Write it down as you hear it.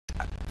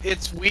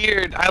it's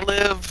weird. I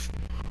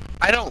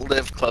don't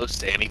live close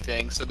to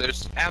anything, so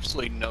there's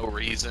absolutely no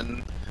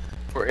reason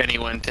for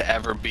anyone to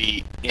ever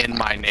be in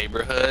my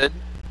neighborhood.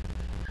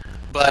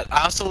 But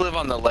I also live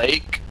on the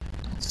lake,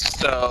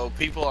 so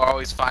people are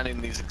always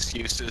finding these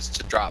excuses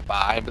to drop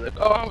by and be like,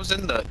 oh, I was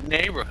in the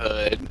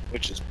neighborhood,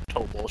 which is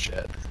total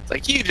bullshit. It's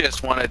like, you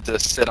just wanted to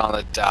sit on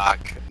the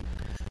dock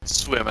and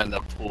swim in the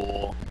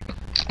pool.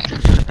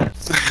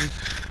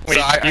 Wait,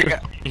 So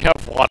you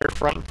have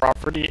waterfront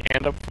property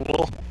and a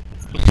pool?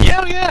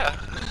 Yeah, yeah.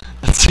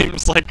 That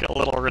seems like a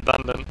little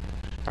redundant.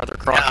 Are there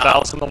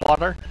crocodiles in the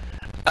water?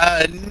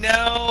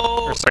 No.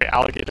 Or sorry,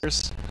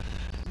 alligators?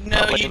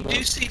 No, you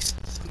do see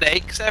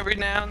snakes every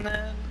now and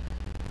then.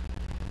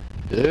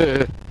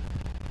 Yeah.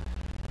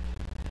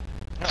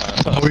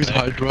 How is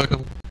Hydra?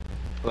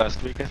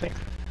 Last week, I think.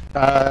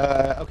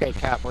 Okay,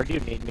 Cap, where do you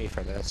need me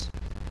for this?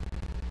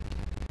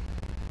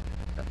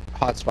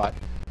 Hotspot.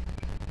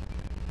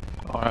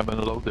 Oh, I'm in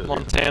a low there.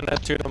 Montana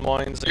to Des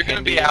Moines. You're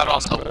gonna be out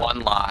on the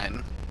one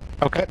line.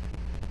 Okay.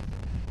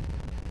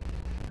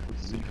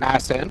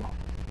 Ass in?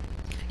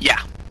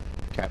 Yeah.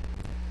 Okay.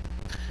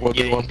 What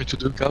do you want me to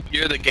do, Cap?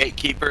 You're the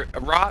gatekeeper.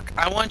 Rock,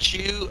 I want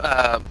you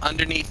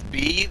underneath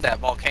B, that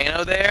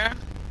volcano there.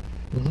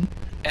 Mm-hmm.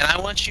 And I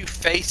want you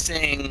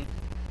facing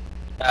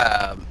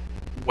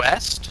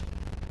west.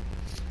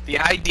 The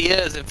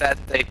idea is if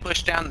they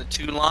push down the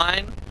 2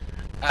 line,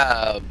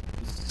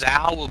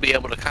 Zal will be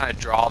able to kind of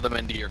draw them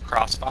into your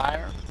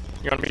crossfire.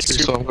 You want me to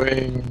So I'm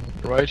going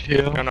right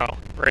here. No,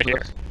 right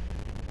here.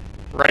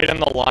 Right in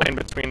the line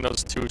between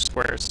those 2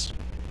 squares.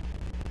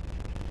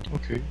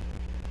 Okay.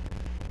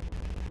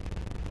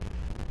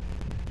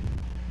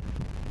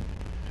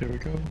 Here we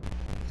go.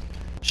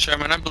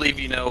 Sherman, I believe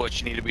you know what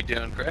you need to be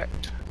doing,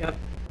 correct? Yep.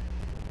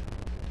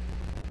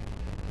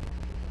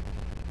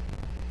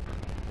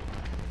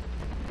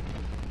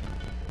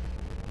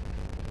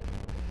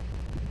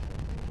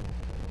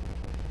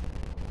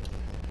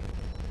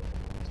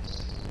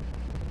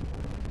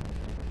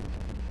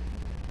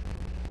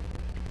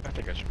 I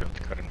think I should be able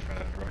to cut in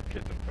front of the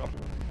rocket, no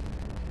problem.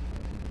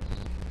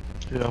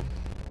 Yeah.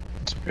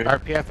 It's okay.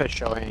 RPF is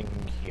showing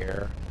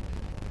here.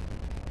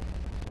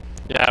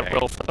 Yeah, Okay.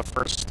 it will for the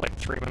first, like,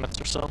 3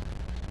 minutes or so.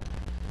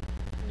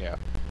 Yeah.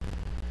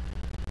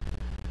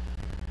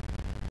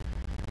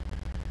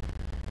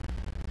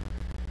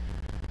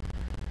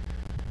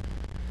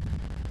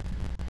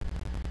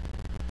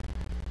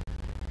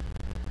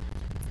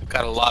 We've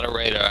got a lot of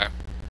radar.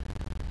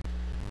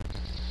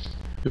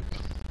 Yep.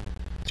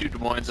 2 Des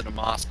Moines and a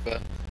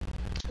Moskva.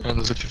 And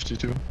there's a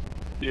 52.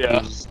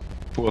 Yeah. There's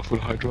powerful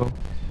Hydra.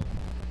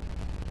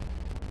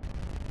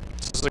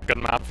 This is a good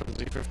map for the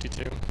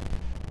Z52.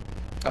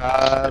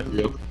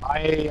 Yep. My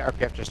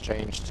RPF just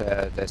changed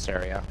to this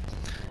area.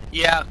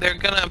 Yeah, they're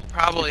gonna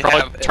probably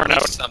Probably have turn at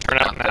out, least something turn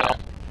out out now.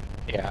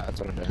 there. Yeah,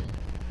 that's what I'm doing.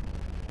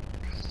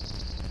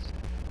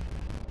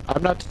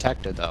 I'm not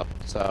detected though,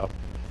 so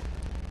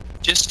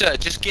Just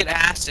get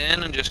ass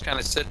in and just kind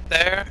of sit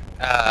there.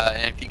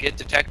 And if you get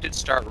detected,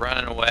 start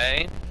running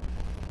away,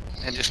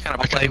 and just kind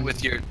of play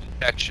with your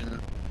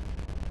detection.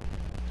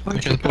 I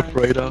can put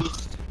radar.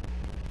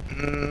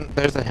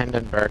 there's a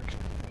Hindenburg.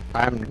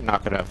 I'm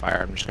not gonna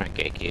fire. I'm just gonna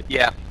gatekeep.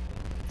 Yeah,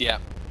 yeah.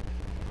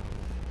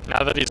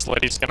 Now that he's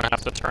lit, he's gonna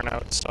have to turn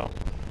out, so.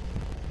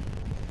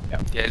 Yeah,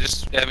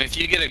 if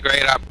you get a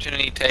great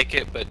opportunity, take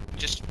it, but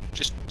just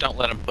don't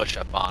let them push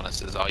up on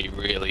us is all you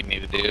really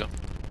need to do.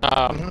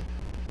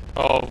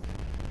 Oh,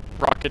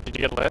 Rocket, did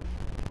you get lit?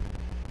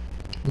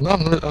 No,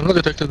 I'm not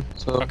detected,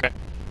 so... Okay.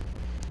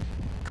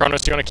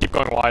 Kronos, you wanna keep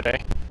going wide, eh?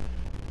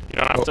 You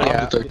don't have Oh, to... I'm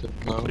yeah. detected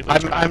now. completely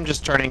I'm try.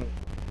 just turning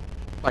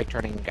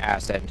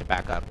gas in to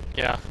back up.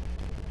 Yeah.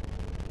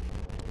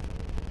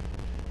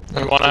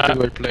 I'm wanna- detected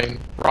by plane.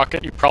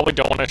 Rocket, you probably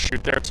don't want to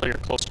shoot there until you're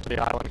closer to the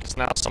island, because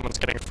now someone's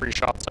getting free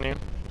shots on you.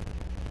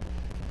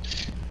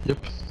 Yep.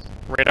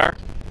 Radar?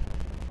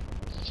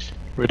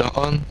 Radar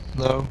on.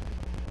 No.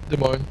 Des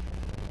Moines.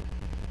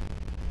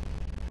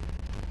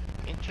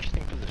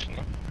 Interesting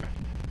positioning.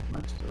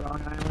 Much the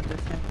wrong island, I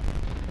think.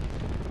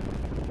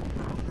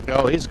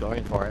 No, he's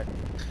going for it.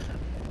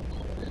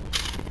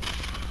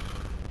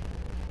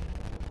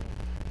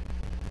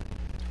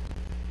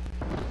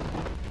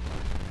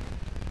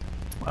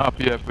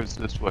 RPF is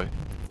this way.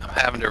 I'm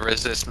having to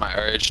resist my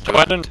urge to. Go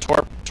ahead and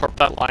torp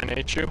that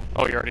line HU.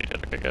 Oh, you already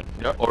did. Okay, good.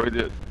 Yeah, already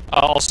did.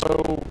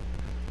 Also,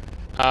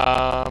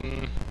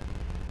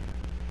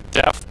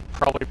 Def,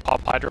 probably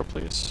pop Hydro,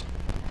 please.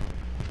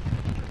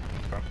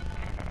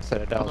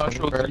 Citadel. I'm not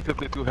sure Hindenburg. if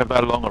they do have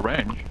that long a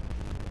range.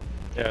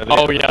 Yeah,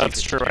 Oh, yeah,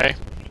 that's true, eh?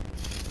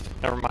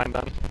 Never mind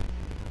then.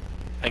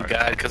 Thank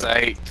God, because I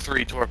ate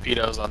 3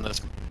 torpedoes on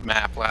this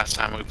map last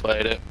time we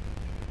played it.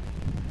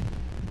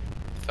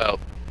 Felt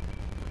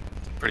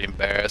pretty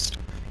embarrassed.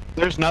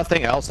 There's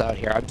nothing else out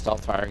here. I'm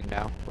self-firing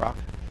now. Rock.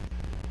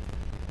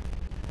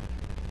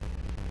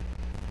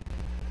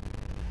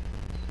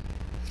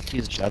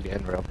 He's dug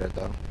in real good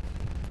though.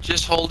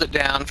 Just hold it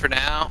down for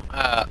now.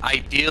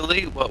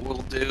 Ideally, what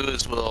we'll do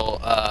is we'll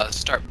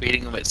start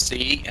beating them at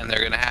sea, and they're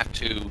going to have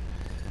to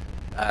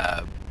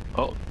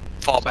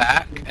fall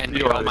back, and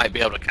you all already- might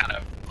be able to kind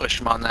of push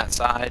them on that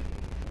side.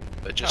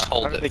 But just How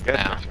hold did they it for get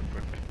now. there so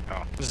quickly?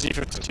 Oh,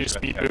 Z52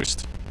 speed Yeah.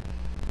 boost.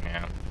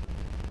 yeah.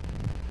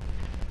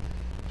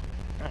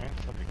 Alright,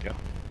 it's no big deal.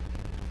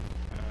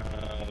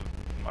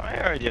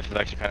 My idea is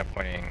actually kind of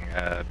pointing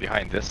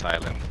behind this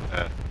island,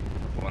 the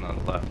one on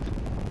the left.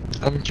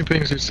 I'm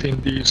keeping this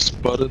Hindi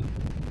spotted.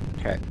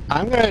 Okay.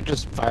 I'm gonna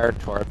just fire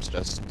torps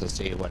just to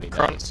see what he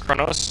does.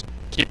 Kronos,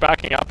 keep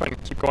backing up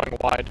and keep going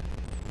wide.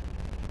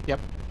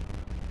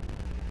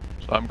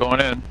 So I'm going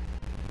in.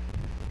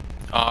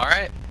 All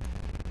right.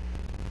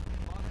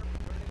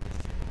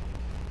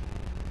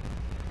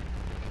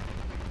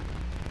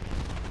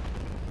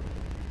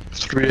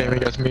 Three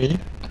aiming at me.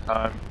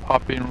 I'm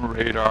popping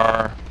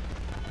radar.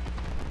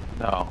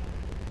 No.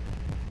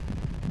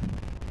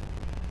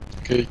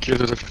 Okay, kill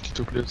the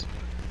 52, please.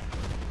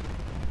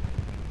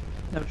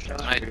 No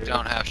shot. I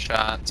don't have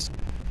shots.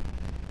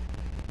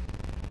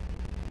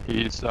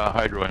 He's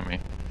hydroing me.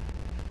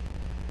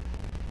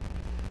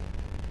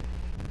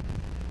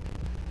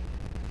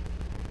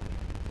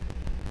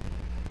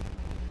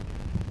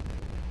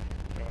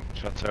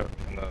 Shots out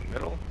in the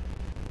middle.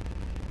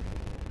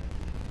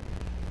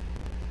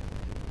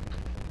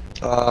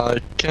 I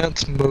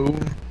can't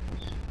move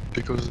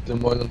because of the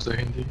mod on the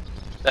Hindi.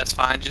 That's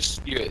fine.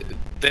 Just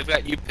they've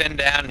got you pinned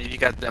down, and you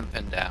got them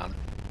pinned down.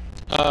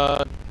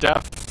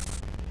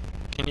 Def,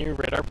 can you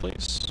radar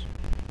please?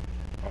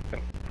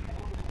 Open.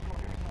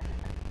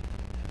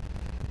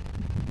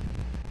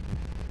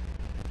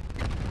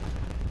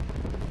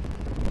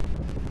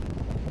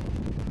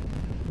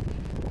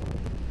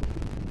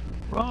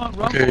 Run,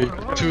 run, Okay,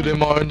 run. 2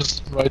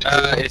 demons right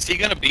here. Is he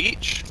gonna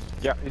beach?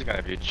 Yeah, he's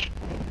gonna beach.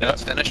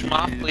 Let's finish him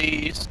off,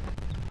 please.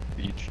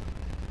 Beach.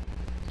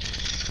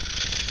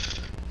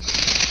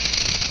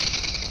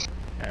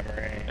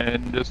 Hammering.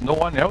 And there's no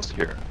one else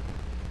here.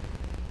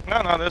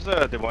 No, there's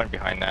the one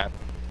behind that.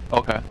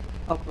 Okay.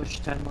 I'll push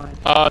 10 line.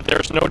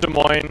 There's no Des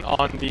Moines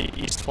on the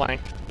east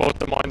flank. Both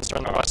Des Moines are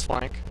on the west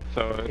flank.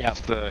 So Yeah.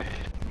 it's the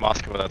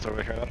Moscow that's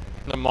over here then.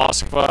 The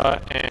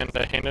Moskva and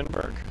the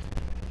Hindenburg.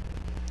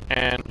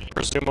 And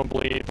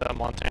presumably the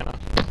Montana.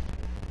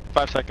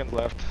 5 seconds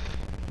left.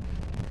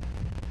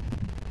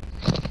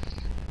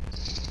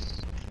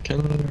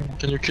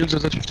 Can you kill the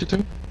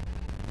Z52?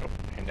 Oh,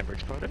 Hindenburg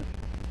exploded.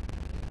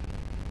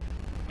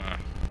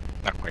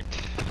 Not quite.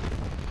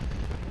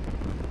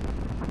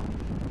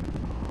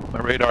 My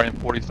radar in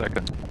 40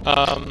 seconds.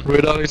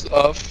 Radar is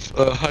off.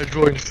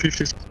 Hydro in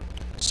 50.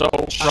 So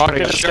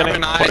Rocket is Sherman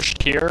getting eyes.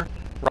 pushed here.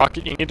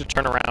 Rocket, you need to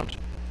turn around.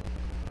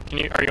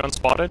 Are you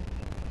unspotted?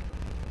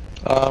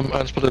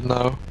 I'm spotted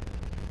now.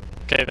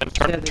 Okay, then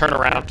Yeah, turn they-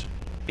 around.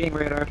 Being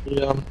radar.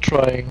 Yeah, I'm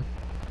trying.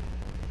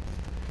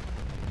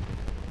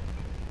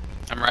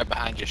 I'm right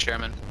behind you,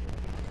 Sherman.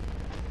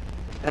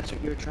 That's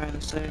what you were trying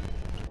to say.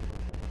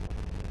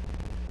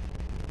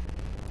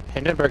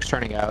 Hindenburg's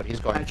turning out. He's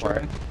going for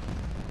it.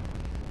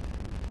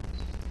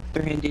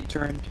 Their Hindi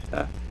turned.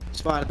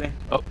 Spotted me.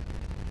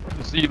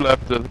 Z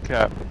left the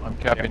cap. I'm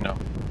capping now.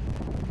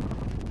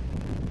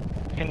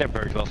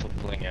 Hindenburg's also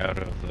pulling out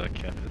of the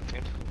camp, it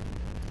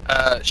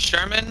seems.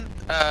 Sherman,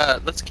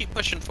 let's keep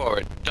pushing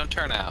forward. Don't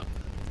turn out.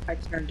 I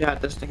turned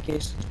out just in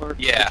case it's worked.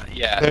 Yeah,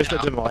 yeah. There's no.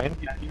 the Des Moines.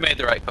 You made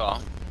the right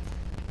call.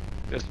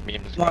 This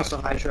meme is I'm also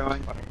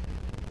hydroing.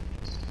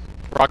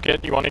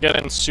 Rocket, you want to get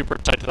in super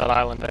tight to that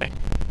island, eh?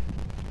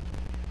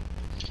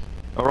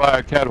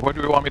 Alright, Cat, where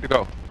do you want me to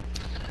go?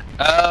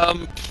 You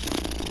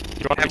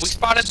want to Have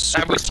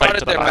we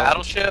spotted their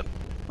battleship?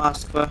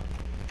 Moskva.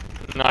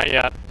 Not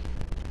yet.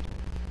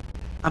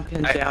 I'm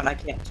pinned down. I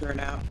can't turn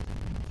out.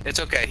 It's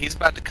okay. He's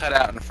about to cut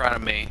out in front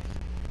of me.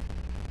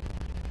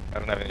 I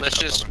don't have any Let's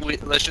shots on them.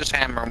 let's just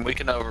hammer him. We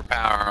can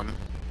overpower him.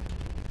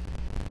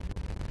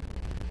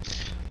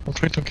 I'm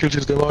trying to kill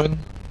this demon.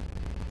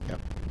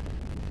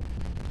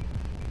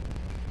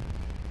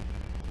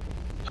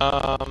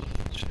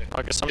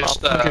 I guess I'm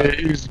Just not. Okay,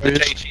 he's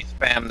bitch. HE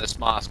spam this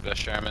Moscow,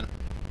 Sherman.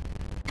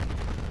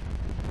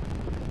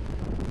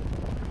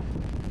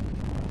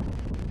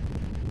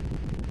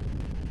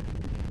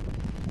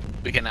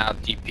 We can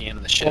out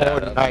DPM the shit Oh,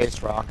 out of him.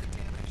 nice, Rock.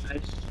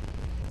 Nice.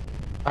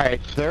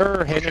 Alright,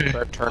 their Okay,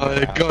 Hindenburg turned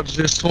I around. got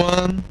this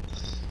one.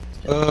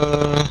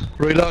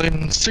 Radar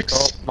in 6.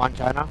 Oh,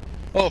 Montana.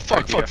 Oh,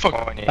 fuck.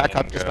 Back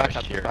up, just back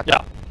up, Here. just back Yeah.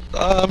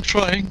 up. I'm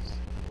trying.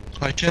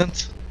 I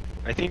can't.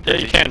 I think Yeah,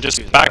 you can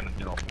just back,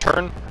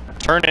 turn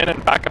in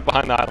and back up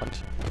behind the island.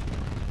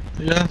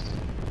 Yeah.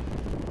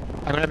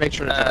 I'm gonna make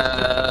sure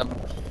to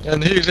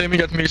And he's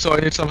aiming at me, so I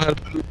need some help.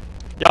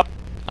 Yep,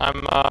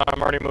 I'm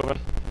already moving.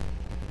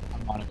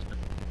 I'm on it.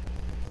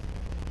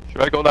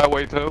 Should I go that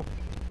way too?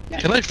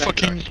 Can I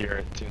Exactly. fucking... Here,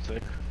 it seems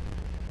like.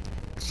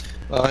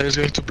 he's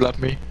going to blab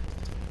me.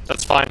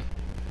 That's fine.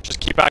 Just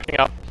keep backing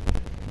up.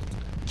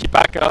 Keep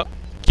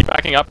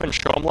backing up and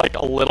show him like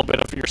a little bit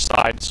of your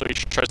side so he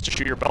tries to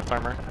shoot your belt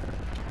armor.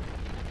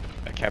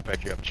 I can't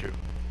back you up, too.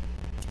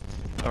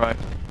 Alright.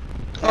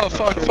 Oh,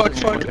 fuck.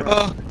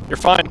 You're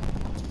fine.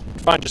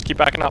 You're fine, just keep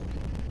backing up.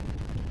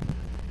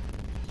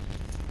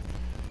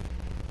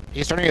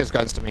 He's turning his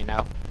guns to me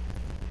now.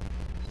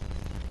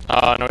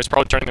 No, he's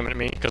probably turning them at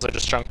me because I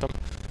just chunked him.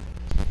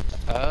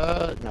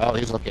 No,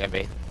 he's looking at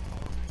me.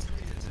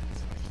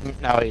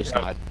 No, he's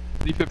not.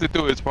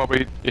 D52 is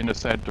probably in the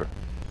center.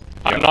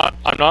 I'm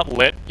not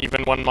lit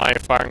even when my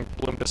firing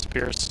bloom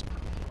disappears.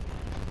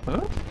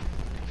 Huh?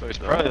 So he's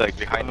probably like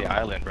behind the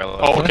island,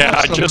 relative. Oh, okay,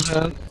 I have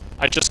some,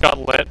 I just got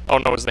lit. Oh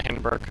no, it's the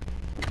Hindenburg.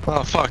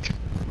 Oh fuck.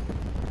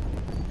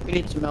 We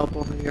need some help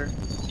over here.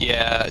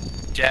 Yeah,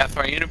 Jeff,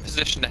 are you in a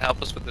position to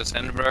help us with this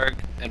Hindenburg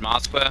in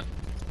Moscow?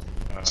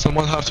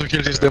 Someone have to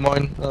kill this Des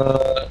Moines.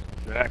 They're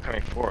not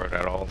coming forward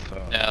at all, so...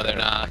 No, they're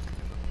not.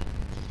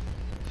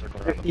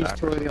 Circle around the These back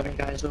two or are the only something.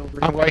 guys over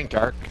I'm here. going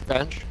dark,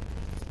 bench.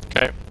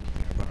 Okay.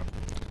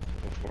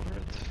 Go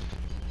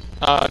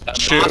forward.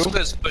 Chew,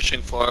 Moscow's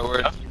pushing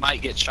forward. You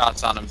might get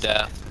shots on him,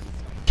 Death.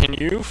 can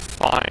you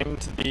find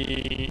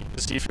the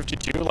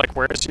Z52? Like,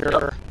 where's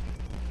your...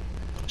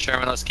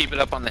 Sherman, let's keep it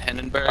up on the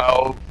Hindenburg.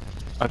 Oh,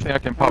 I think I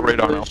can pop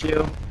radar now. Lose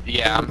you.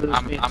 Yeah,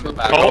 I'm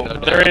about Oh, to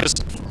go there down. it is.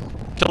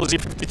 Kill the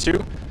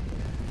Z52.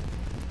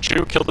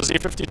 Chew, kill the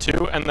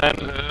Z52, and then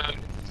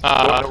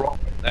Going the wrong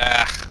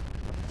way.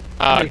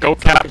 Ah, go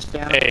cap Focus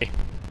down. A.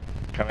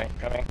 Coming.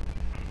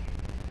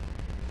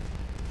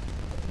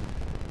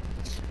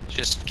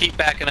 just keep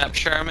backing up,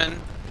 Sherman.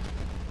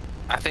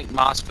 I think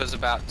Moscow's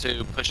about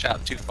to push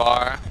out too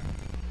far.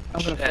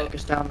 I'm gonna Shit.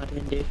 focus down on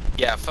Hindi.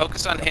 Yeah,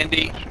 focus on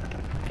Hindi.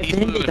 If He's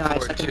Hindi moving dies, I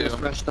forward can too. just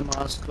rush the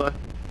Moscow.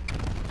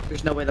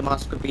 There's no way the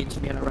Moscow beats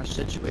me in a rush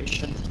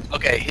situation.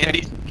 Okay,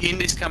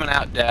 Hindi's coming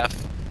out, Def.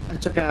 I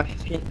took out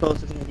hit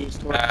both of Hindi's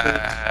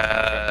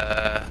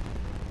torpedoes.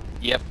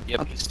 Yep,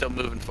 he's still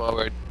moving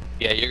forward.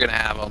 Yeah, you're gonna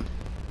have him.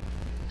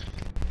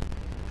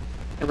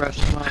 I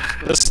rushed the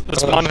Moscow. This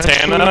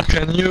Montana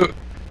Can you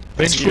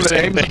is vengeful using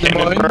aim the the Des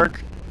Moines?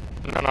 Hindenburg.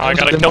 No, I Aim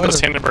gotta the kill Des this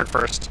Moines. Hindenburg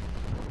first.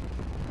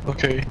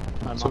 Okay,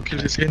 I'm so on kill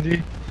it. this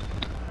Hindi.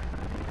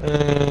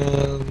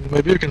 And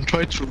maybe you can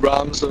try to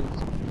ram them.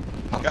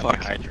 Oh Got my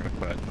fuck. Hydra,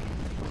 but...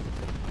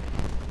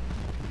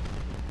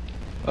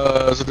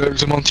 So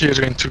the Monty is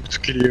going to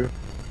kill you.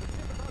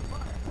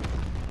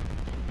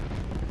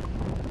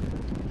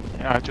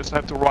 Yeah, I just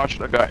have to watch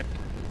the guy.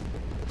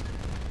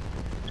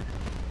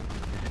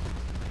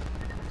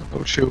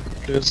 Oh shoot,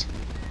 please.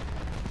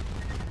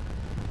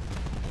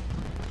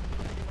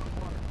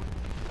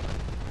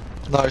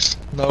 Nice.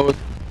 Now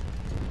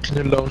can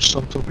you launch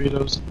some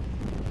torpedoes?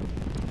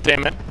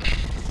 Damn it.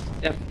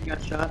 Yep, you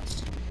got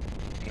shots.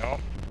 No.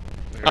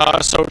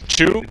 So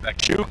Chew,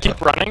 keep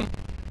running,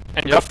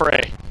 and go for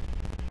A.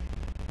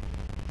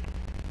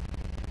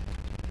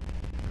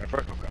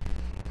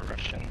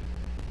 Russian.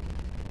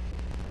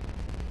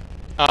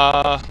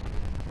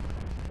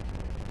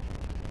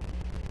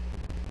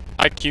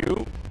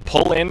 IQ,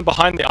 pull in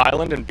behind the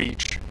island and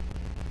beach.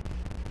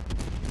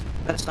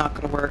 That's not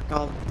gonna work.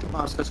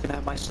 Moscow's gonna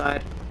have my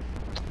side.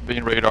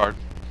 Being radared.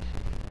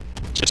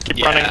 Just keep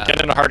Yeah. running,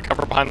 get into hard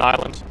cover behind the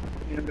island.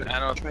 I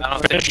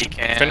don't think he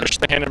can. Finish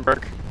the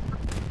Hindenburg.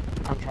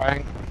 I'm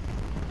trying.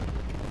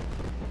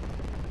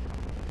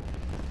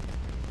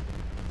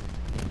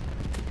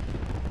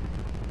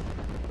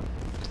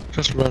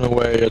 Just run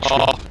away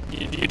actually. Oh,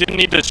 you didn't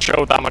need to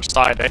show that much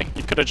side, eh?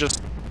 You could have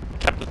just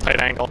kept a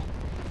tight angle.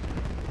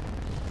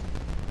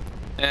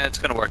 Yeah, it's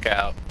gonna work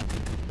out.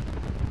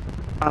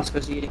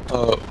 Moscow's eating.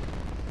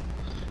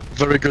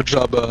 Very good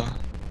job.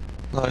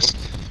 Nice.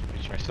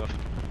 Reach myself.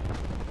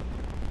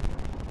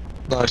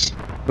 Nice.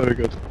 Very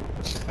good.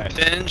 Nice.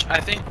 Binge, I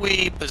think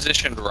we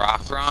positioned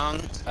Rock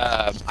wrong.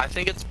 I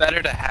think it's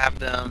better to have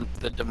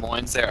the Des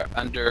Moines there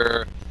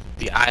under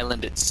the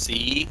island at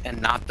sea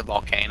and not the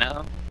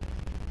volcano.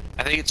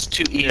 I think it's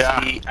too easy.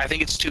 Yeah. I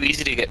think it's too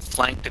easy to get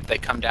flanked if they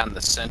come down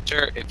the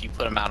center if you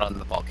put them out on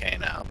the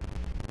volcano.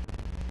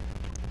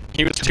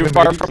 He was Can too we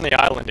far maybe- from the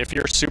island. If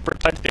you're super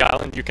tight to the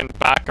island, you can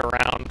back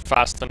around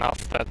fast enough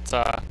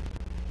that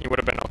you would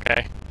have been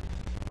okay.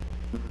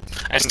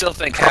 I still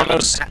think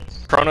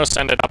Kronos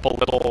ended up a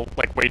little,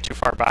 like, way too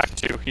far back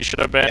too. He should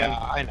have been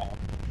I know.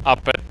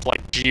 up at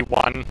like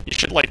G1.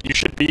 You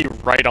should be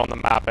right on the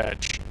map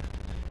edge,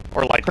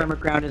 or like Perma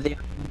grounded the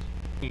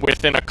island.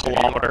 within a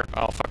kilometer.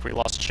 Oh fuck, we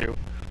lost you.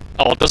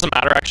 Oh, it doesn't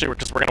matter actually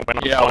because we're gonna win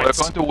on Yeah, we're points.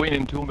 going to win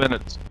in 2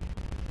 minutes.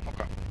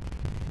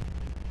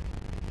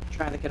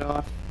 Trying to get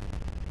off.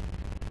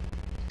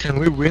 Can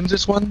we win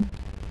this one?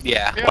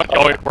 Yeah. What?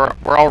 Oh,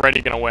 we're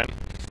already gonna win.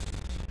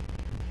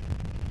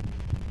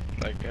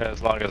 Like,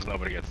 as long as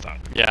nobody gets sunk.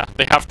 Yeah,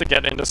 they have to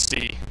get into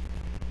C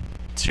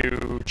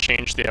to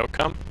change the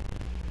outcome.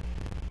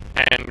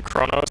 And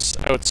Kronos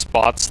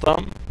outspots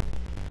them.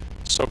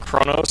 So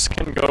Kronos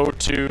can go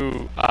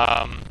to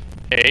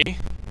A,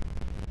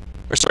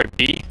 or sorry,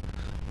 B,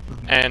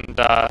 and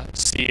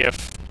see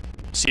if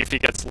he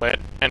gets lit.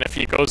 And if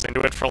he goes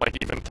into it for like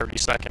even 30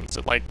 seconds,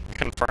 it like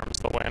confirms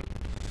the win.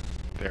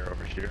 They're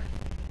over here.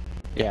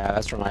 Yeah,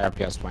 that's from my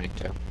RPS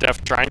 22.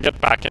 Def, try and get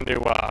back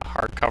into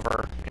hard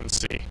cover in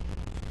C.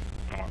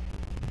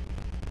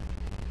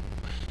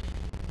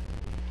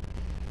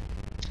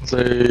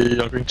 They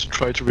are going to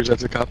try to reset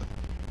the cap.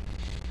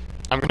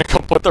 I'm gonna go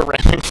put the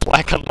ramming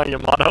flag on my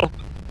Yamato.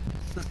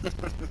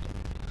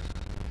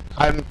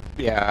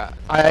 Yeah,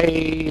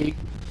 I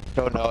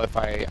don't know if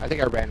I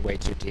think I ran way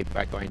too deep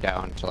by going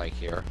down to like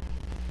here.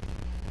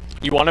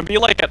 You want to be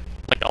like at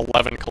like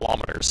 11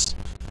 kilometers.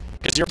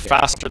 Because you're Yeah.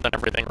 faster than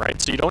everything, right?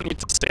 So you don't need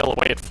to sail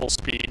away at full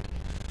speed.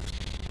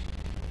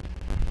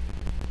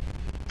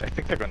 I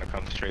think they're gonna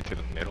come straight to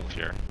the middle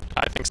here.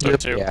 I think so Yep.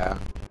 too. Yeah.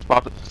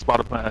 Spot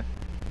a planet.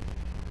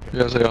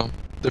 Yes, they are.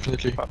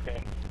 Definitely.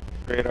 Fucking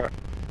radar.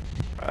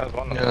 That's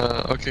one of them.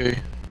 Yeah, okay.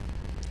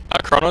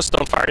 Chronos,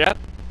 don't fire yet.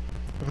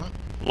 Mhm.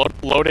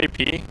 Load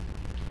AP.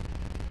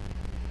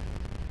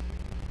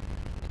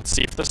 Let's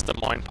see if this Des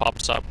Moines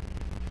pops up.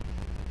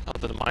 Oh,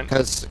 the Des Moines.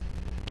 Because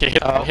Okay,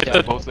 hit yeah,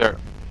 the Both there.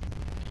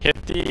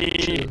 hit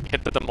the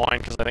Des Moines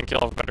because I think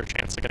you'll have a better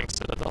chance of getting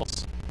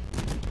citadels.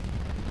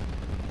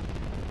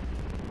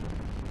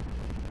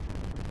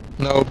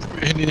 No,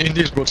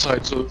 Hindi is both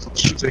sides, so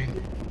shoot the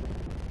Hindi.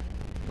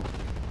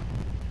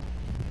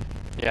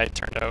 Yeah, he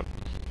turned out.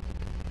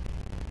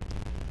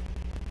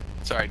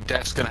 Sorry,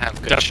 Def's gonna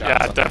have good shots.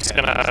 Yeah, on Def's the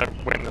gonna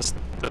cannons. win this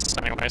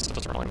anyway, so it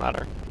doesn't really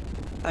matter.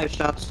 I have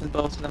shots in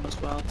both of them as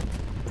well.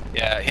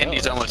 Yeah,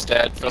 Hindy's almost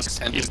dead. Focus He's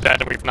Hindy.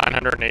 dead, and we've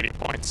 980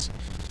 points.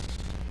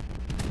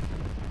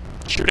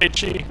 Shoot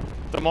HE,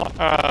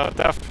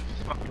 Def.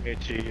 Fucking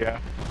HE, yeah.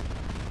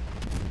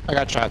 I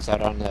got shots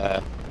out on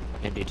the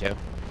Indy too.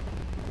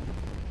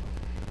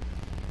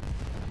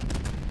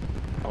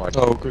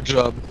 Oh, good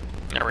job.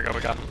 There we go, we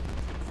got him.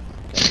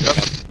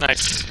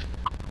 Nice.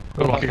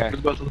 Okay, Okay.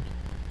 good battle.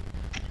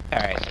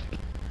 Alright.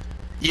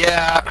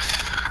 Yeah,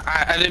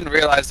 I didn't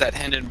realize that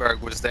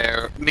Hindenburg was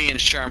there. Me and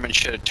Sherman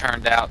should have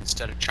turned out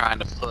instead of trying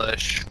to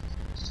push.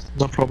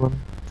 No problem.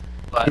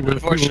 But We will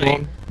unfortunately,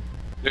 on.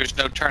 there's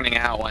no turning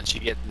out once you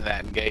get into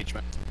that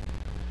engagement.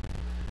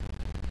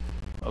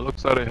 It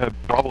looks like they have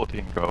Bravo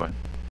team going.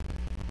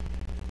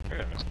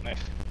 Yeah, nice.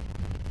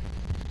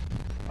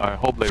 I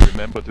hope they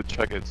remember to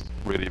check it's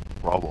really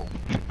Bravo.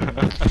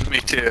 Me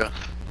too.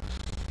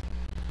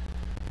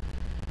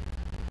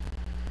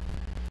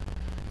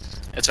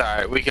 It's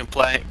alright, we can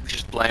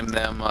just blame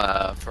them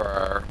for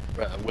our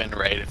win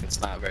rate if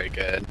it's not very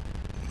good.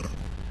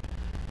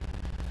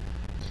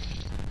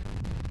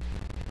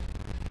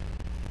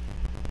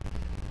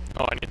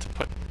 Oh, I need to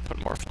put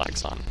more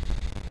flags on.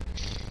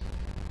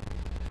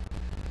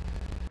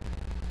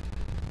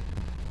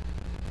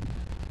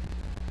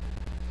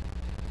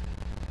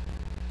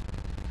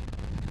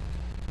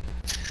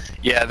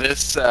 Yeah,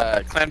 this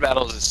Clan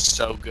Battles is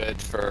so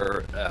good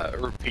for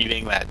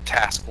repeating that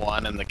task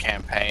 1 in the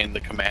campaign, the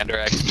Commander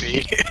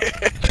XP.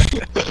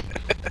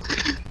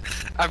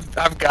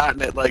 I've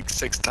gotten it like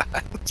 6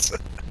 times.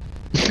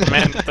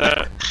 Man,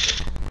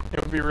 it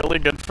would be really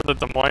good for the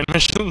Des Moines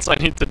missions I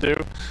need to do.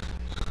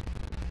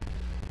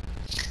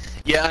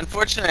 Yeah,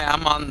 unfortunately,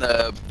 I'm on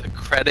the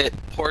credit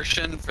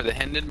portion for the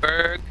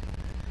Hindenburg,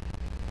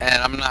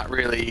 and I'm not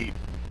really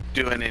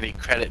doing any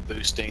credit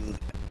boosting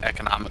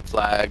economic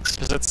flags.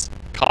 Because it's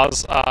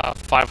cause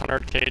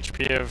 500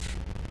 KHP of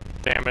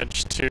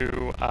damage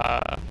to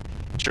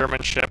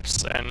German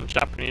ships and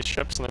Japanese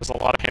ships, and there's a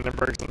lot of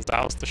Hindenburgs and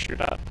Zaus to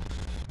shoot at.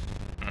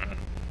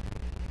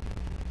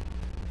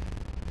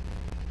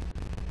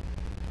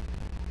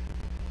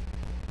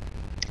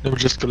 Let me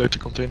just collect a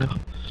container.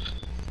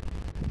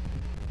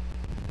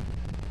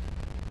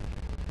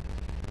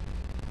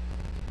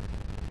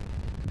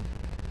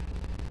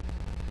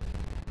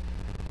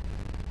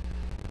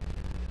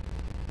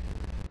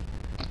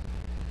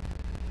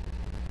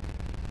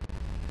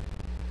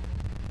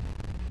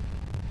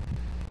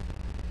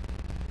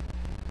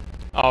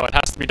 Oh, it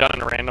has to be done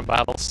in random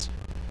battles.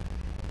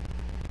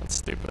 That's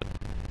stupid.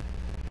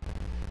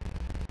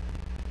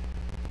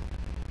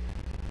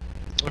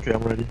 Okay,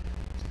 I'm ready.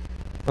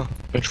 Oh,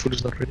 bench food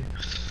is not ready.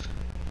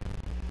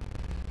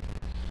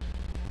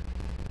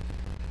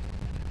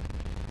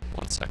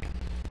 One second.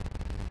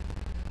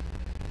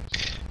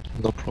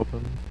 No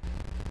problem.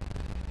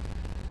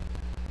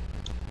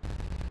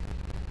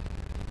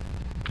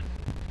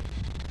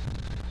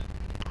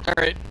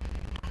 Alright.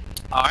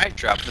 Alright,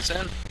 drop this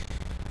in.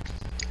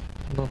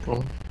 No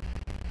problem.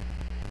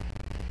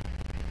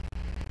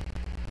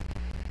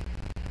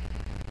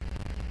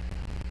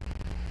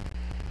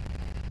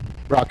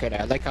 Rocket,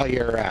 I like how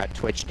your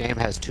Twitch name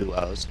has 2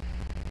 O's.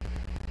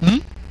 Hmm?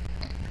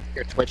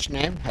 Your Twitch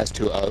name has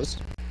 2 O's.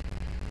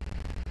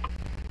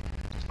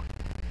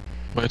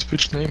 My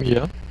Twitch name,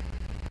 yeah.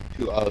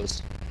 2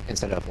 O's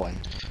instead of 1.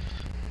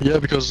 Yeah,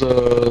 because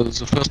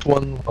the first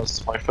one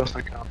was my first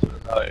account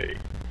and I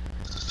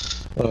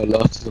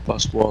lost the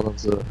password and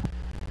the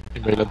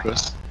email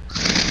address.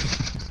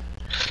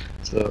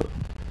 So,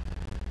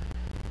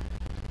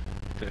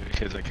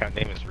 His account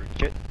name is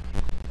Rootkit.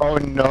 Oh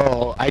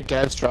no, I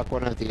dev struck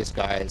one of these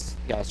guys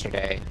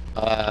yesterday.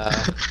 Oh,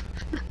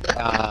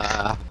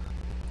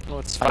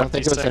 it's I don't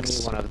think it was 56.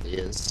 any one of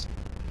these.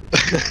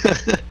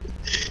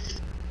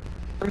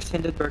 Where's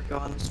Hindenburg go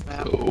on this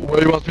map? where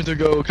do you want me to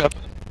go, Cap?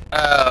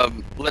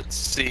 Let's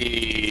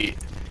see.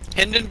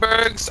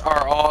 Hindenburgs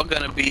are all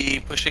going to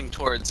be pushing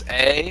towards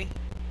A.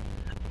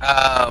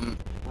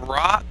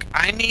 Rock,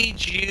 I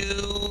need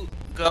you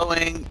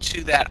going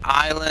to that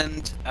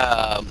island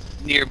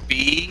near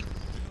B,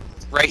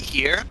 right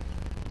here.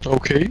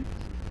 Okay.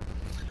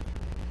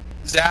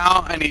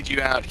 Zhao, I need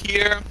you out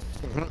here.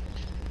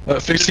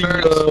 Facing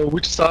Universe.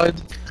 which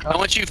side? I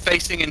want you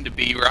facing into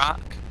B Rock.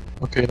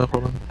 Okay, no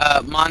problem.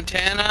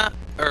 Montana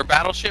or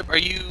Battleship, are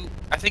you?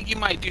 I think you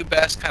might do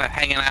best kind of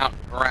hanging out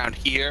around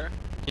here.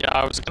 Yeah,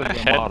 I was gonna the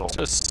head model.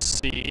 to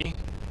C,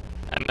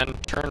 and then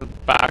turn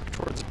back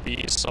towards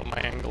B, so my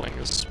angling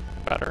is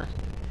better.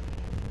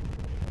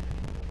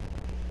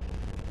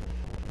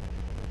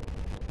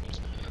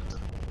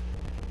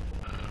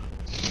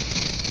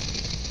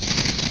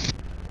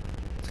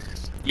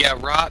 Yeah,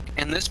 Rock,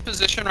 in this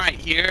position right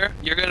here,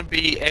 you're going to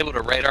be able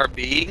to radar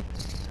B,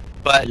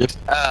 but Yep.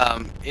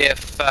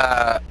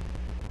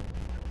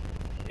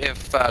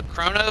 If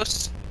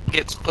Kronos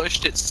gets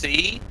pushed at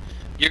C,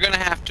 you're going to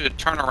have to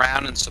turn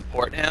around and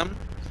support him.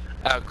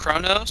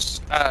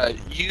 Kronos,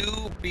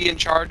 you be in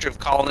charge of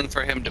calling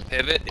for him to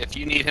pivot. If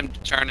you need him to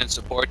turn and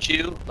support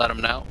you, let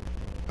him know.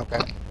 Okay.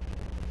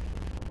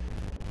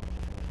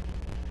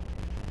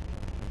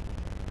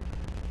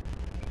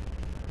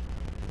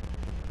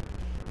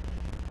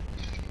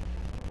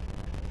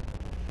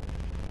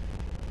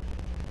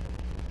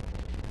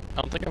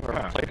 I don't think I've ever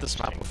Ah, played this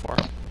map before.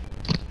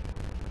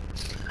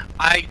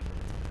 I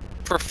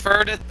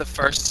preferred it the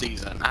first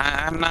season.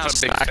 I'm not The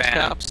a big stacked fan.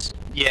 caps.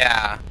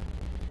 Yeah.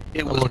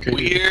 It was okay.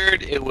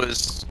 weird. It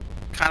was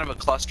kind of a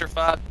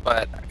clusterfuck,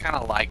 but I kind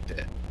of liked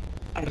it.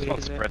 I This one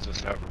hated it. spreads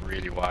us out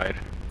really wide.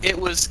 It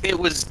was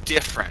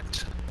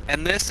different.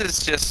 And this is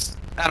just,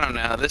 I don't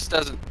know. This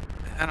doesn't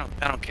I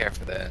don't care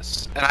for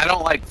this. And I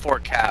don't like 4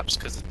 caps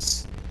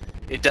cuz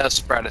it does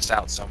spread us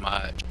out so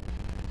much.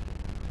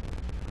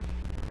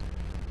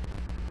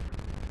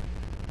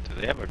 Do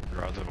they have a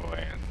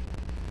Grozavoy and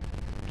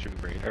 2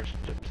 radar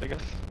ships, I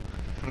guess?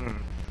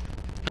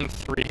 And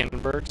 3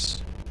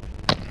 Hindenburgs.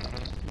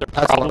 They're That's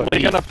a lot of probably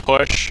beef. gonna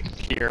push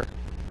here.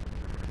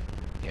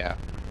 Yeah.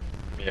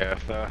 Yeah,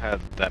 if I had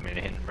that many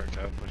Hindenburgs,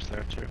 I would push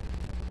there too.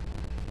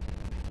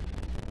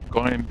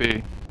 Going in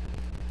B.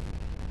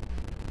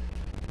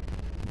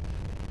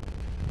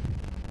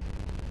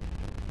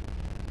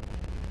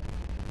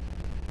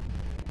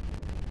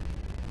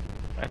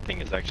 My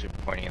thing is actually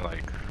pointing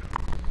like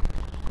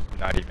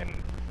not even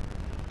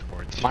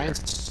towards here.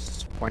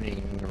 Mine's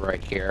pointing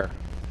right here.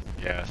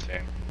 Yeah,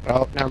 same.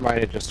 Oh, never mind,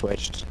 it just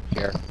switched.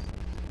 Here.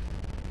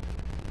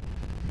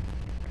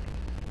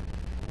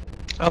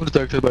 I'm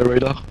detected by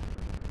radar.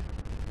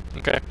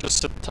 Okay,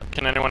 just sit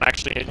can anyone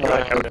actually hit you?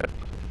 I doubt it.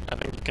 I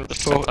think you can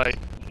just sit So- tight.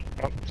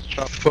 Oh,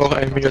 stop. 4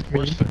 aiming at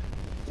me.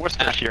 What's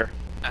this here?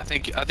 I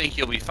think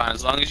you'll be fine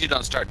as long as you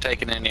don't start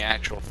taking any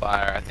actual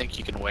fire. I think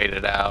you can wait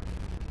it out.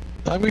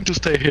 I'm going to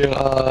stay here.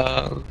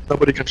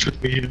 Nobody can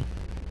shoot me here.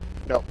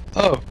 No.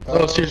 Oh,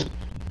 Oh. she's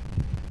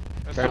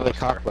Apparently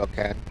Cockwell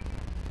can.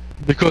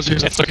 because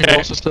he's a It's fucking okay.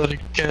 monster. He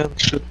can't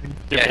shoot me.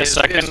 Give Yeah, me a his-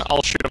 second, his-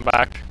 I'll shoot him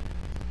back.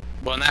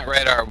 Well, and that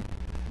radar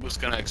was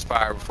going to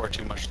expire before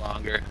too much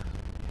longer.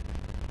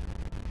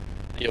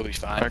 You'll be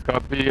fine. I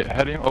got B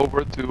heading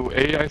over to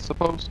A, I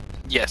suppose.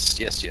 Yes.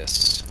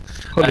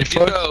 Holy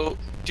fuck.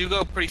 Do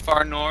go pretty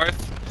far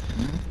north.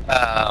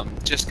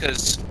 Just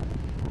because.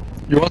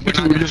 You want me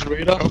we're not to use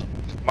radar?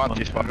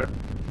 Monty spotted.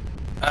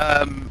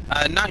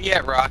 Not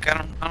yet, Rock.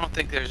 I don't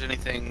think there's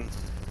anything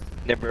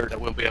Never. that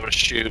we'll be able to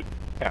shoot.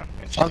 Yeah.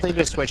 I don't think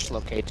just switched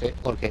location.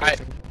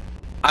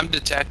 I'm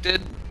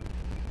detected.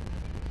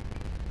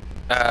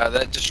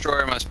 That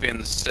destroyer must be in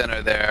the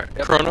center there.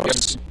 Yep.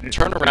 Kronos, Yep.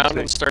 turn around See.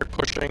 and start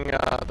pushing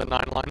the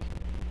 9 line.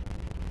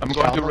 I'm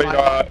going to Alpha line?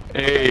 radar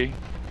A.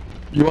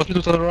 You want me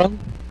to turn around?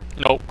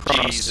 No,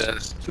 Kronos.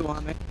 Jesus. 2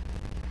 on me.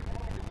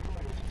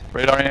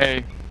 Radar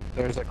A.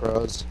 There's a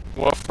Grows.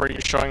 Wolf, are you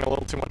showing a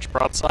little too much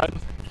broadside?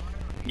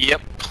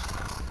 Yep.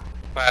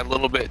 By a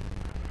little bit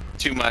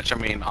too much, I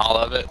mean all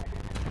of it.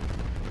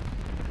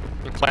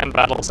 In clan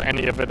battles,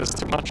 any of it is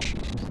too much.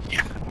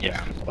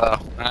 Yeah.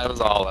 Well, that was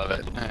all of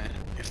it.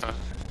 If I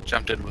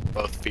jumped in with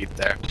both feet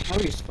there. Oh,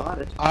 you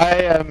spotted. I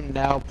am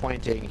now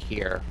pointing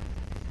here.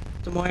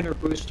 Des Moines or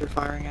booster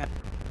firing at.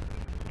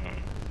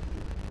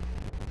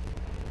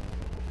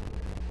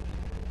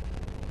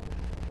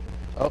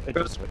 Oh, it just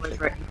Gross switched. was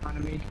right in front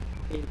of me.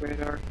 Need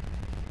radar.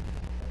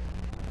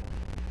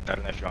 I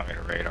don't know if you want me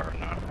to radar or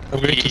not. I'm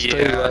going to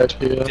stay Yeah, right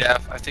here.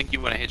 Jeff, I think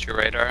you want to hit your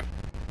radar.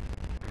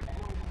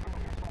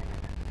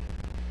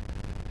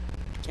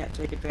 Can't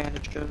take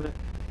advantage of it.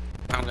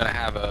 I'm gonna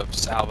have a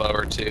salvo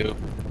or 2.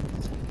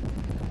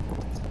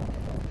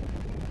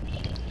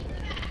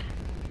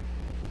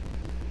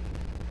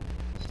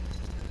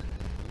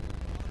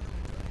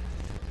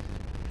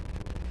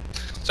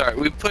 Sorry,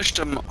 we pushed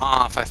him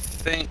off. I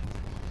think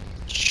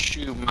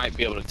Chu might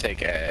be able to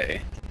take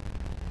A.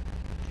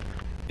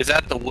 Is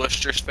that the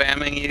Worcester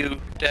spamming you,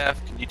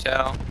 Def? Can you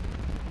tell?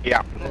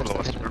 Yeah. There's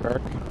the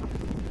Hindenburg.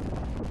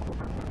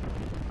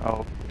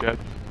 I'll get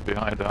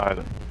behind the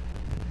island.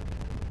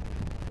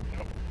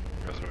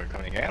 Because we're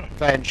coming in.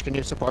 Venge, can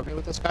you support me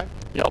with this guy?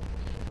 Yep.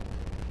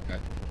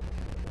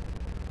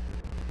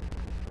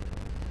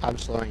 I'm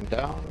slowing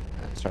down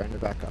and starting to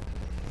back up.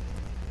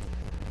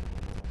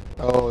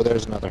 Oh,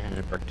 there's another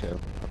Hindenburg too.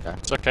 Okay.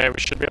 It's okay, we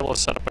should be able to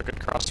set up a good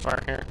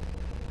crossfire here.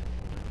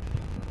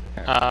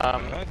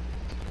 Alright.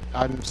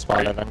 I'm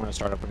spotted. I'm gonna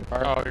start opening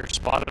fire. Oh, you're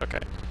spotted, okay.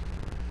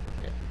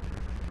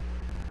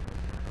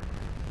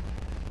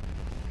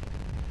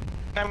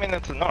 I mean,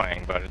 it's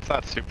annoying, but it's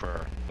not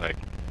super, like,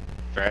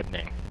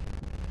 threatening.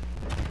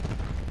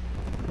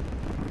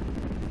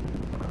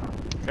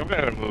 I'm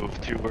gonna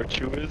move to where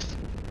Chu is.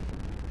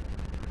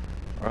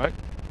 Alright.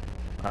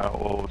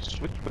 We'll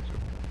switch with you.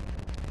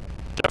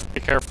 Jeff, be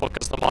careful,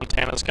 because the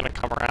Montana's gonna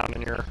come around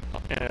and you're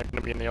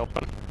gonna be in the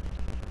open.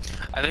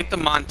 I think the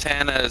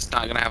Montana is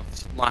not going to have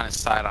line of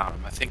sight on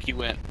him. I think he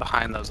went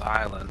behind those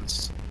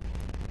islands.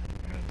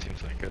 Yeah, it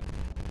seems like it.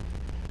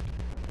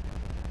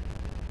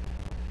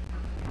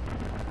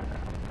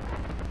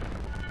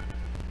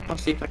 I'll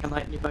see if I can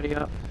light anybody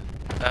up.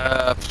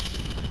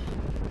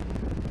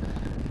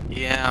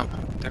 Yeah,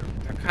 they're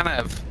kind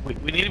of.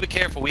 We need to be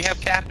careful. We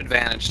have cap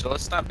advantage, so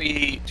let's not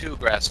be too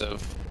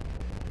aggressive.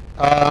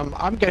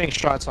 I'm getting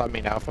shots on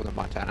me now from the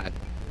Montana.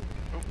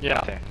 Yeah.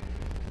 Okay.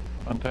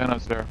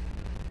 Montana's there.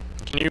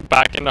 Can you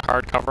back into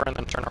hard cover and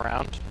then turn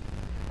around?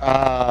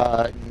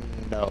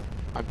 No.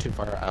 I'm too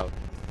far out.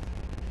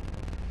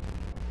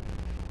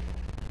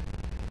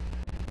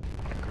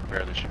 I could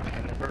barely shoot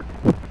Hindenburg.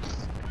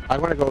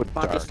 I'm gonna go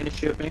Monty's dark. gonna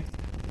shoot me.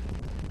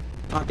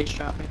 Monty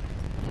shot me.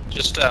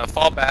 Just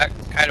fall back,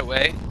 kite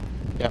away.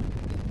 Yep.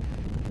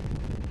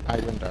 I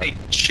went dark. Hey,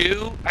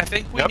 Chew, I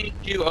think we need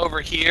you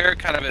over here,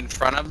 kind of in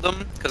front of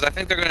them, because I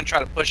think they're going to try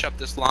to push up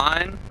this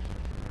line.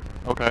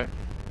 Okay.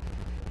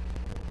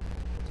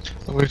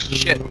 I'm going to do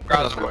Shit,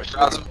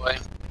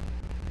 Grozavoy.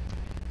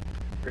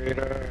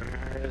 Radar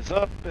is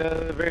up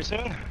very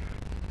soon.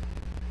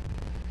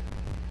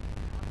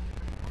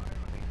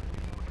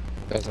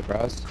 There's a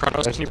Graz.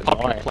 Kronos, There's can you the pop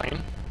your Noi.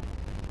 plane?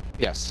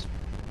 Yes.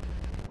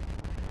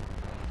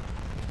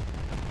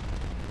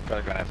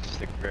 Probably gonna have to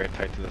stick very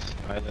tight to this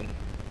island.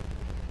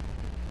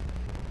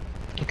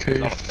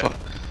 Okay, Almost dead.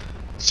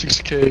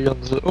 6k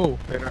on the... Oh,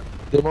 Radar.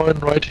 Des Moines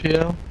right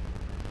here.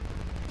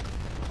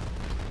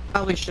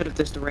 Probably should have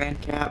just ran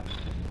cap.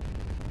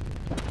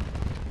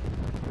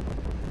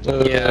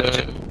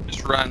 Yeah,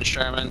 just run,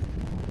 Sherman.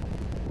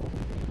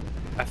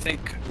 I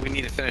think we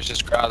need to finish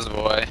this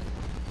Grozavoy.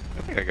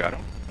 I think I got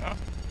him. No?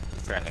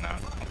 Apparently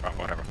not. No problem,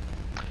 whatever.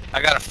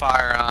 I got a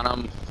fire on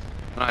him.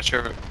 I'm not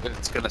sure if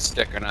it's going to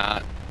stick or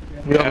not.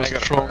 We Yeah, have I a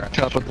got a strong fire.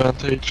 cap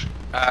advantage.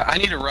 I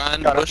need to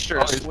run. Got it.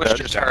 Worcester's, Oh,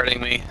 Worcester's dead.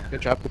 hurting me.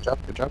 Good job, good job,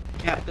 good job.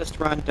 Cap, just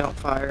run, don't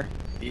fire.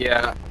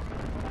 Yeah.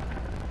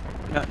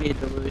 You don't need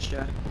to lose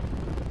ya.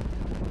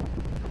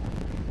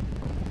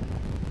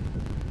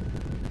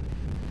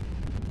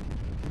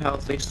 I'm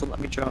healthy, so let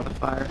me draw the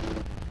fire.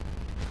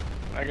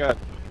 I got...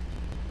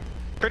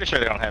 Pretty sure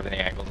they don't have any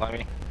angles on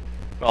me.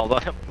 Well,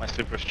 my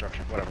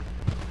superstructure, whatever.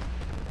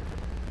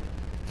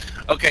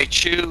 Okay,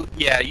 Chew.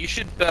 Yeah, you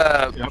should. You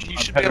I'm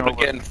should be heading able to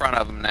over. get in front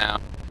of him now.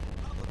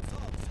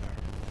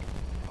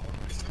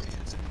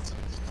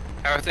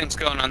 How are things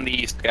going on the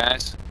east,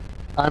 guys?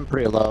 I'm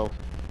pretty low,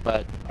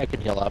 but I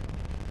can heal up.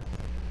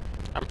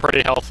 I'm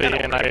pretty healthy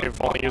and I've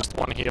only used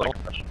one heal.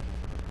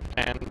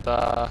 And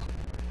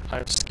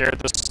I've scared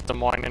this Des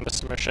Moines into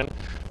submission.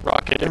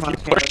 Rocket, if you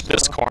push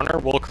this corner,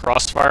 we'll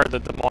crossfire the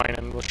Des Moines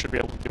and we should be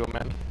able to do him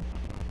in.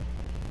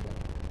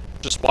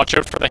 Just watch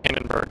out for the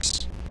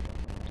Hindenburgs.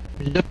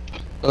 Yep,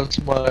 that's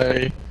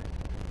my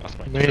That's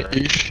my main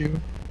concern. issue.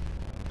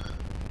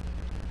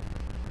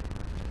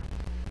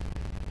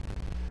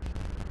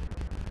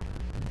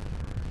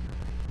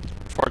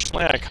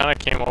 Fortunately, I kind of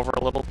came over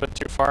a little bit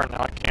too far, and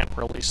now I can't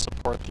really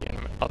support the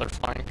other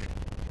flank.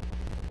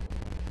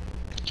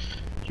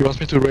 You want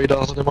me to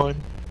radar the Des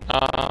Moines?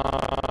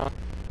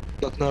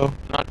 Not No.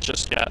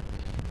 just yet.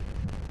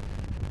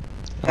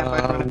 Cap, I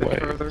run a bit Wait.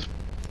 further.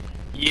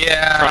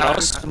 Yeah.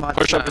 Kronos, come on,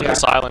 push up to yeah.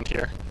 this island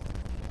here.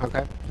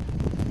 Okay.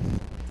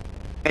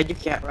 And you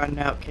can't run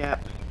out,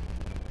 Cap.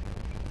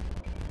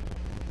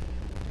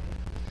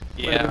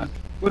 Yeah.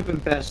 Would've been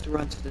best to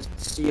run to the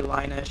sea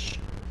line-ish.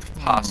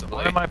 Possibly.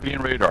 Why am I being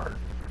radar?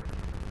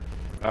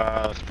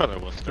 It's probably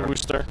Worcester.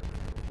 Booster.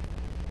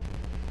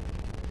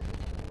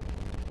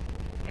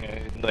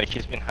 Like,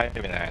 he's been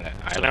hiding in that island.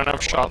 Does anyone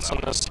have for a while shots now.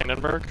 on this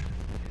Hindenburg?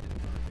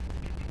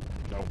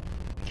 Nope.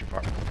 Too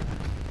far.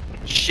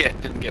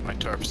 Shit, didn't get my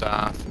torps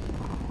off.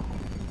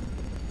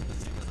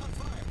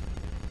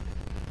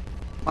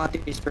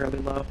 Monty's fairly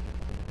low.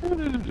 Oh,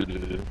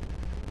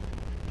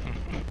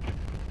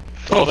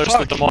 there's fuck.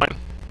 the Des Moines.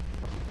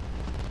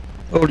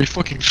 Holy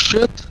fucking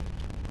shit!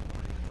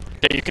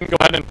 Okay, you can go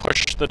ahead and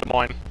push the Des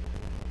Moines.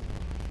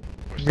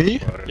 Me?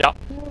 Yeah.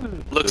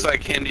 Looks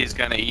like Hindy's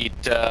gonna eat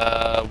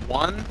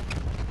one.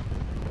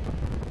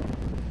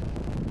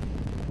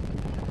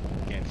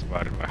 Getting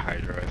spotted by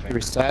Hydra, I think.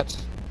 Reset.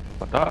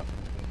 What that?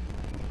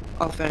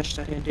 I'll finish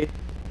that Indy.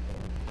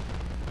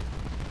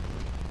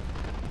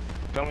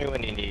 Tell me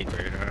when you need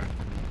radar.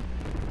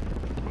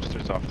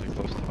 Worcester's awfully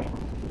close to me.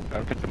 I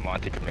don't think the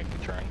Monty can make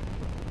the turn.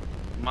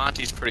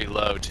 Monty's pretty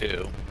low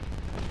too.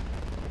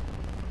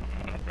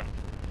 Okay.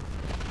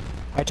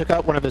 I took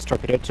out one of his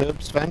torpedo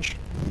tubes, Venge.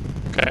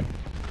 Okay.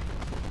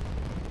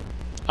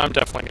 I'm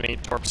definitely gonna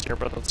eat torps here,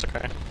 but that's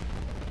okay.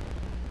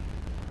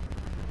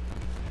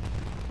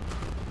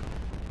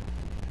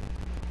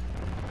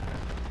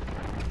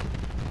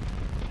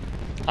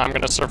 I'm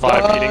gonna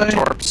survive eating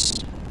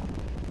torps.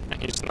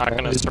 And he's not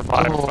gonna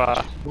survive,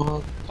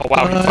 Oh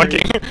wow, he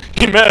fucking...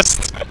 he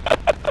missed!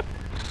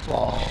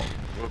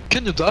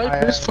 Can you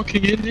die, please,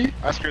 fucking Indy?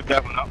 I screwed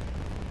that one up.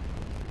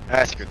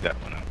 I screwed that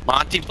one up.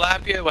 Monty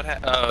blapped you? What?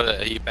 Oh,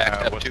 you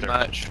backed up what's too there?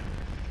 much.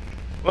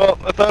 Well,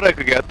 I thought I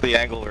could get the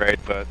angle right,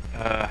 but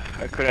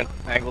I couldn't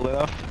angle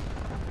enough.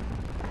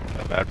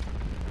 Not bad.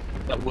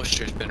 That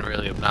Worcester's been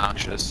really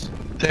obnoxious.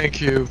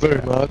 Thank you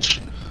very much.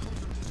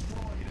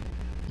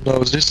 No,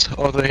 is this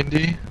other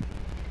Indy?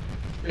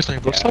 Is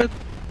it broadside?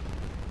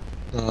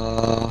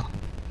 Monty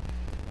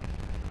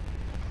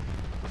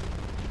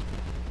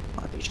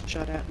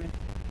shot at me.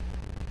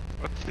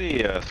 What's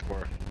the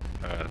score?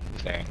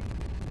 Saying?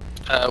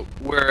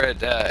 We're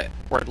at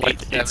We're at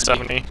like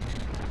 870.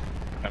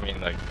 I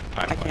mean, like,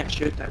 time I can't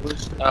shoot that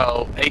Worcester.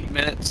 Oh, 8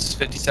 minutes,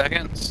 50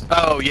 seconds?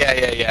 Oh,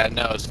 yeah.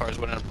 No, as far as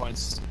winning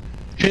points.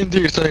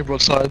 Indy is standing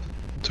broadside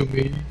to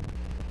me.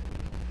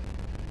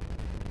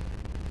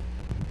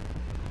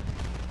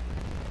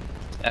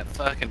 That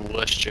fucking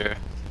Worcester.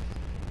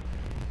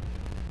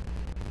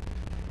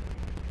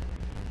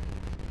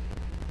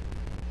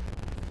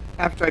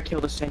 After I kill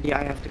the Cindy,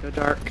 I have to go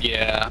dark.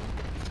 Yeah.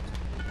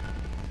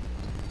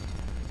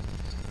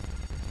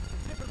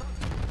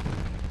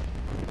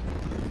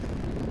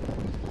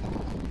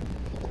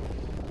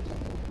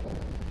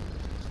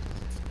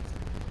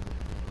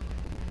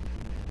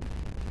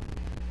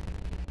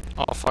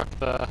 Oh fuck,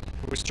 the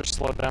booster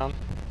slowed down.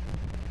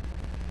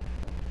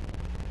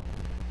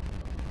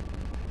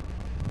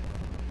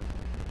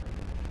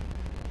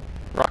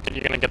 Rocket,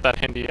 you gonna get that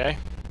Hindi, eh?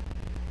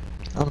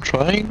 I'm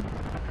trying.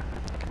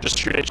 Just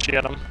shoot HG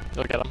at him,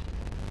 you'll get him.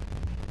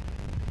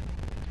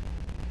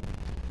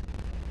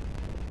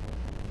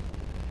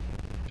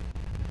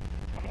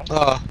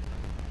 Ah.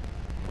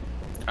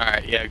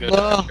 Alright, yeah, go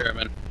No. to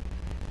German.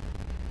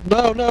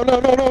 No,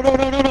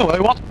 I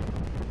want.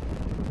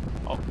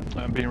 Oh,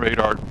 I'm being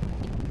radared.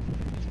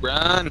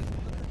 Run!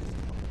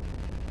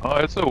 Oh,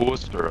 it's a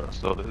Worcester,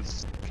 so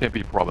this can't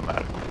be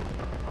problematic.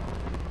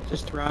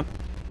 Just run.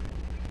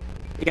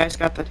 You guys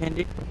got that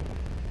Hindi?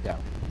 Yeah.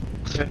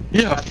 Good.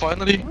 Yeah,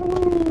 finally.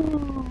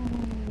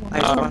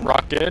 Nice one.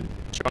 Rocket, do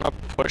you wanna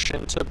push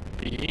into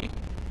B?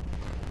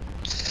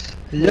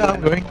 Yeah,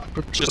 I'm going.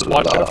 But, Just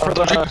watch out for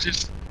the- dodging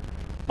this.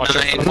 Watch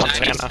out for the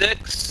Montana.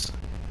 996.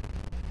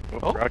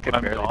 Oh, Rocket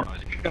I'm barely gone.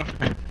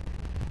 dodged.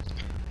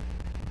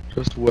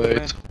 Just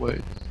wait.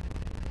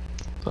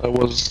 I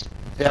was.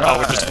 Oh,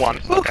 we just won.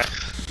 Okay.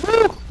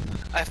 Woo!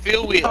 I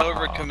feel we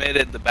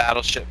overcommitted the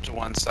battleship to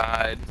one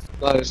side.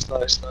 Nice.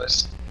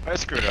 I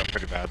screwed up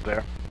pretty bad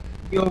there.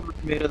 You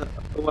overcommitted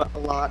a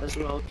lot as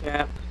well,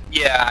 Cap.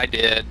 Yeah, I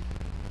did.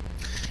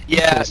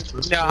 Yeah,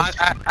 First. no,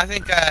 I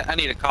think I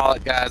need to call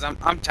it, guys.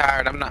 I'm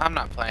tired. I'm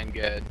not playing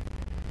good.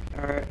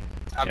 Alright.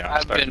 Yeah,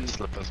 I'm starting to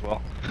slip as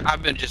well.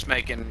 I've been just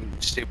making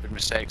stupid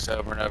mistakes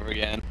over and over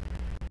again.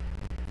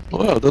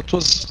 Wow, that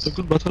was a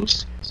good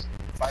battles.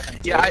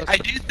 Yeah, I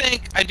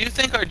do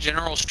think our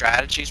general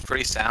strategy is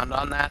pretty sound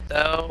on that,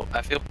 though.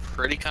 I feel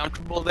pretty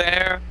comfortable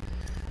there.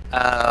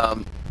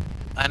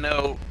 I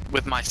know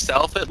with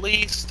myself at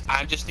least,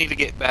 I just need to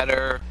get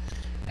better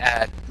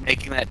at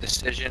making that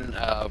decision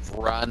of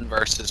run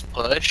versus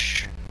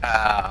push.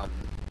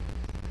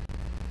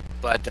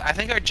 But I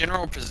think our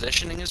general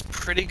positioning is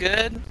pretty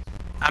good.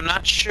 I'm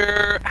not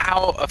sure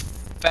how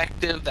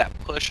effective that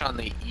push on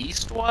the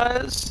east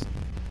was.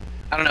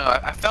 I don't know.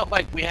 I felt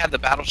like we had the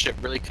battleship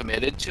really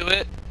committed to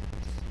it,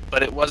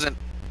 but it wasn't.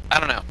 I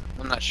don't know.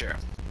 I'm not sure.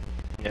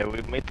 Yeah,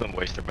 we made them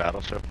waste their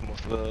battleship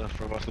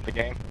for most of the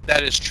game.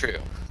 That is true.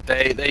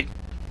 I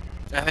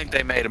think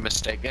they made a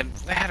mistake, and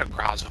they had a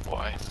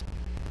Grozavoy.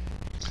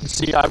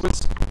 See,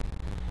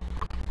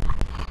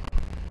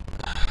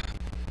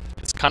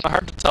 it's kind of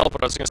hard to tell,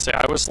 but I was gonna say,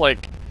 I was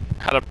like,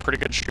 had a pretty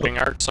good shooting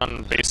arcs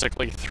on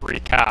basically 3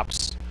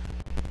 caps.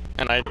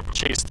 And I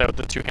chased out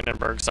the 2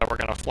 Hindenburgs that were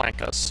gonna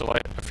flank us, so I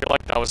feel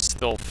like that was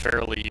still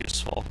fairly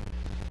useful.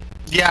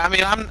 Yeah, I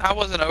mean, I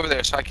wasn't over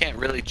there, so I can't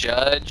really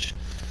judge.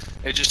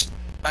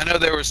 I know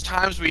there was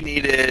times we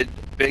needed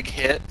big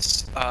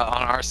hits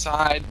on our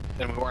side,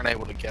 and we weren't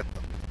able to get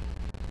them.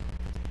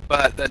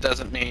 But that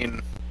doesn't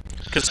mean,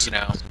 Because, you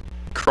know.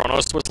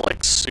 Kronos was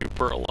like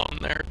super alone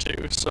there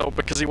too, so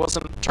because he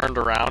wasn't turned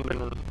around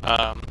and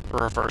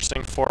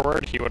reversing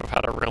forward, he would have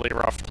had a really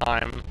rough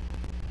time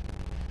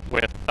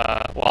with,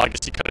 well, I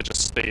guess he could have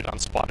just stayed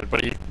unspotted,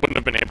 but he wouldn't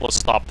have been able to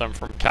stop them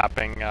from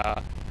capping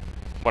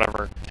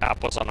whatever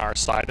cap was on our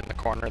side in the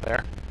corner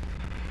there.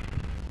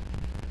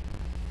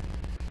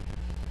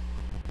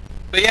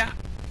 But yeah,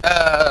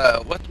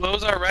 what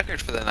was our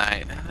record for the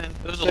night?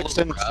 It was a 6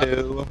 little and rough.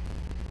 2.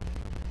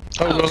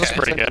 Oh, Okay.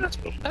 Pretty good.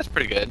 That's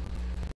pretty good.